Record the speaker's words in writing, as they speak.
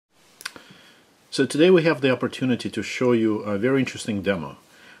So today we have the opportunity to show you a very interesting demo.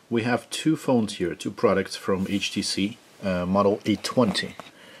 We have two phones here, two products from HTC, model 820.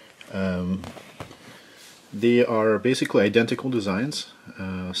 They are basically identical designs,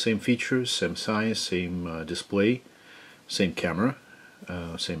 same features, same size, same display, same camera,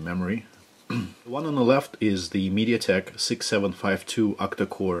 same memory. The one on the left is the Mediatek 6752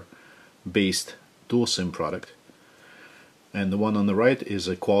 octa-core based dual SIM product. And the one on the right is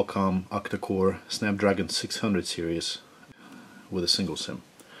a Qualcomm octa-core Snapdragon 600 series with a single SIM.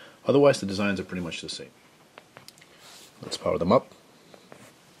 Otherwise the designs are pretty much the same. Let's power them up.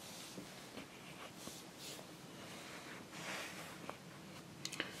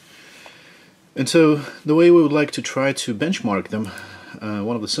 And so the way we would like to try to benchmark them,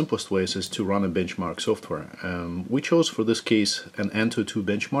 one of the simplest ways is to run a benchmark software. We chose for this case an Antutu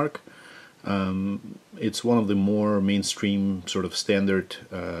benchmark. It's one of the more mainstream sort of standard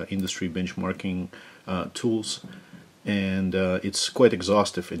industry benchmarking tools, and it's quite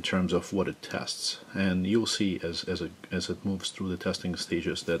exhaustive in terms of what it tests. And you'll see as it moves through the testing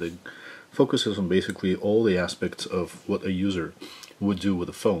stages that it focuses on basically all the aspects of what a user would do with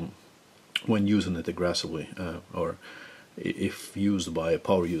a phone when using it aggressively, or if used by a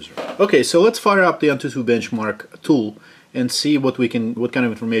power user. Okay, so let's fire up the Antutu benchmark tool and see what kind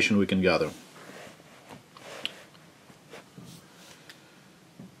of information we can gather.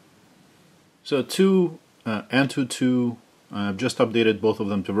 So two Antutu, I've just updated both of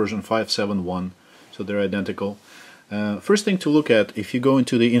them to version 5.7.1, so they're identical. First thing to look at, if you go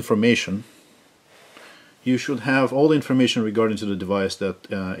into the information, you should have all the information regarding to the device that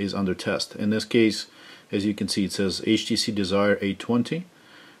is under test. In this case, as you can see, it says HTC Desire 820.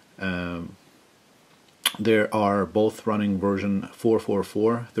 There are both running version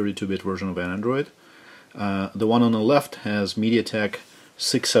 4.4.4, 32-bit version of Android. The one on the left has Mediatek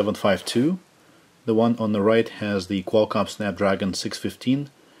 6752. The one on the right has the Qualcomm Snapdragon 615,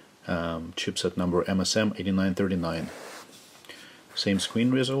 chipset number MSM 8939. Same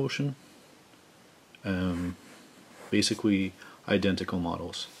screen resolution. Basically identical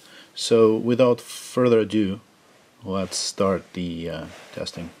models. So without further ado, let's start the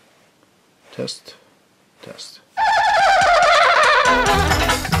testing. Test.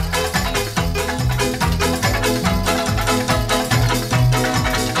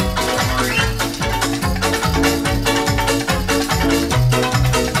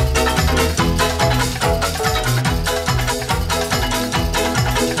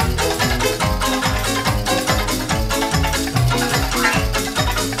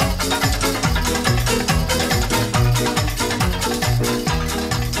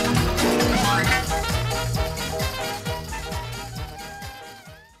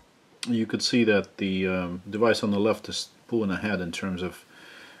 You could see that the device on the left is pulling ahead in terms of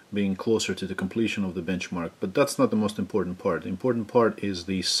being closer to the completion of the benchmark, but that's not the most important part. The important part is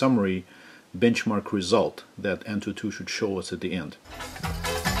the summary benchmark result that Antutu should show us at the end.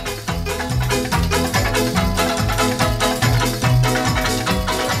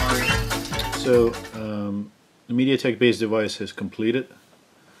 So the Mediatek based device is completed.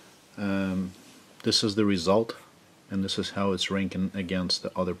 This is the result. And this is how it's ranking against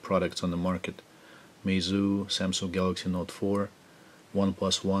the other products on the market: Meizu, Samsung Galaxy Note 4,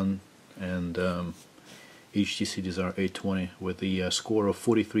 OnePlus One, and HTC Desire 820 with the score of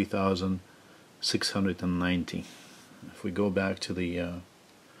 43,690. If we go back to the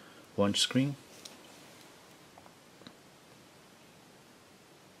launch screen,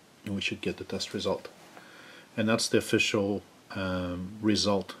 we should get the test result. And that's the official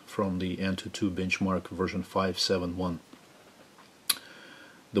result from the Antutu benchmark version 5.7.1.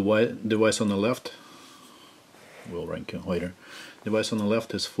 The device on the left, we'll rank it later. The device on the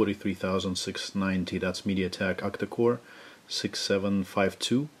left is 43,690. That's Mediatek octa-core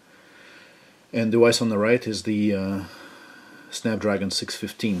 6752. And the device on the right is the Snapdragon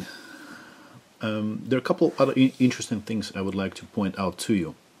 615. There are a couple other interesting things I would like to point out to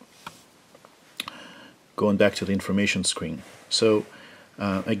you. Going back to the information screen. So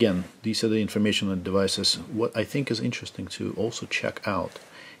again, these are the information on the devices. What I think is interesting to also check out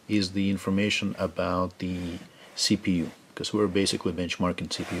is the information about the CPU, because we're basically benchmarking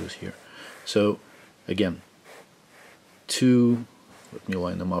CPUs here. So again, let me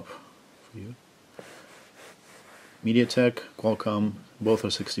line them up for you. Mediatek, Qualcomm, both are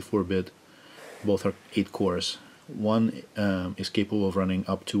 64-bit, both are 8 cores. One is capable of running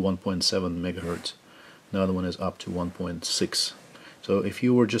up to 1.7 megahertz. The other one is up to 1.6. So if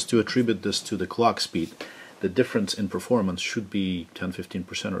you were just to attribute this to the clock speed, the difference in performance should be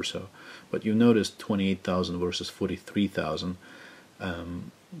 10-15% or so. But you notice 28,000 versus 43,000.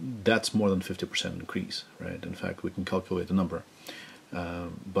 that's more than 50% increase, right? In fact, we can calculate the number,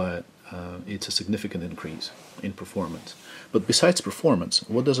 but it's a significant increase in performance. But besides performance,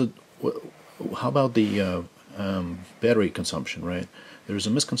 how about the battery consumption, right? There's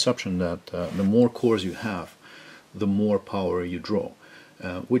a misconception that the more cores you have, the more power you draw,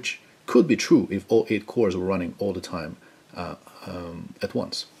 which could be true if all 8 cores were running all the time at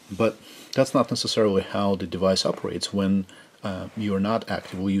once. But that's not necessarily how the device operates when you're not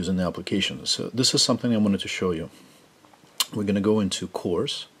actively using the application. So this is something I wanted to show you. We're going to go into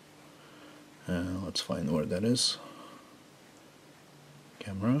cores. Let's find where that is.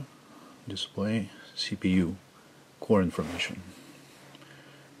 Camera, display, CPU, core information.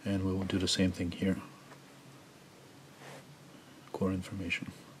 And we will do the same thing here. Core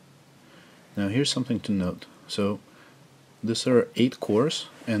information. Now here's something to note. So these are 8 cores,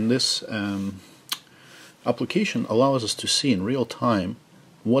 and this application allows us to see in real time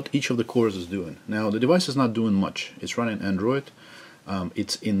what each of the cores is doing. Now the device is not doing much. It's running Android.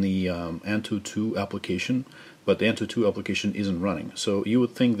 It's in the Antutu application, but the Antutu application isn't running. So you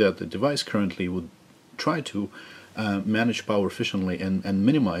would think that the device currently would try to manage power efficiently and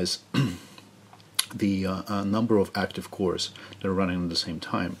minimize the number of active cores that are running at the same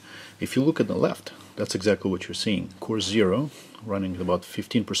time. If you look at the left, that's exactly what you're seeing. Core 0 running at about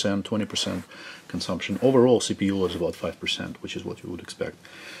 15%, 20% consumption. Overall CPU load is about 5%, which is what you would expect.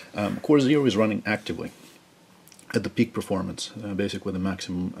 Core 0 is running actively at the peak performance, basically the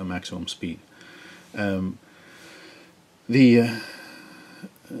maximum speed.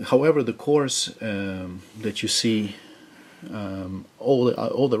 However, the cores that you see,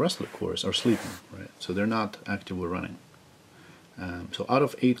 all the rest of the cores are sleeping, right? So they're not actively running. So out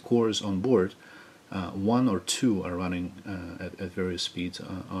of 8 cores on board, 1 or 2 are running at various speeds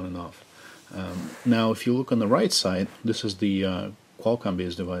on and off. Now, if you look on the right side, this is the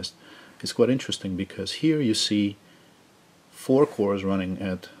Qualcomm-based device. It's quite interesting because here you see 4 cores running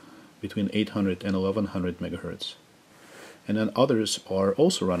at between 800 and 1100 megahertz. And then others are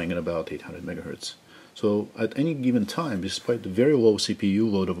also running at about 800 megahertz. So at any given time, despite the very low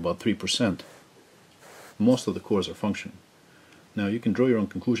CPU load of about 3%, most of the cores are functioning. Now you can draw your own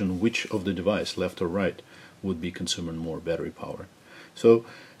conclusion which of the device, left or right, would be consuming more battery power. So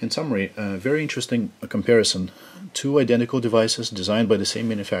in summary, a very interesting comparison. 2 identical devices designed by the same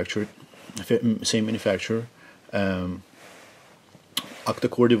manufacturer,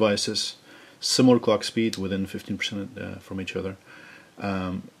 octa-core devices, similar clock speed within 15% from each other.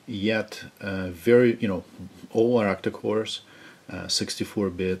 Yet all are octa-cores,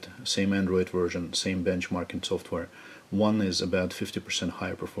 64-bit, same Android version, same benchmarking software. One is about 50%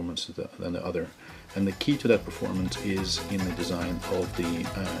 higher performance than the other, and the key to that performance is in the design of the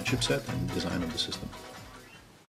chipset and design of the system.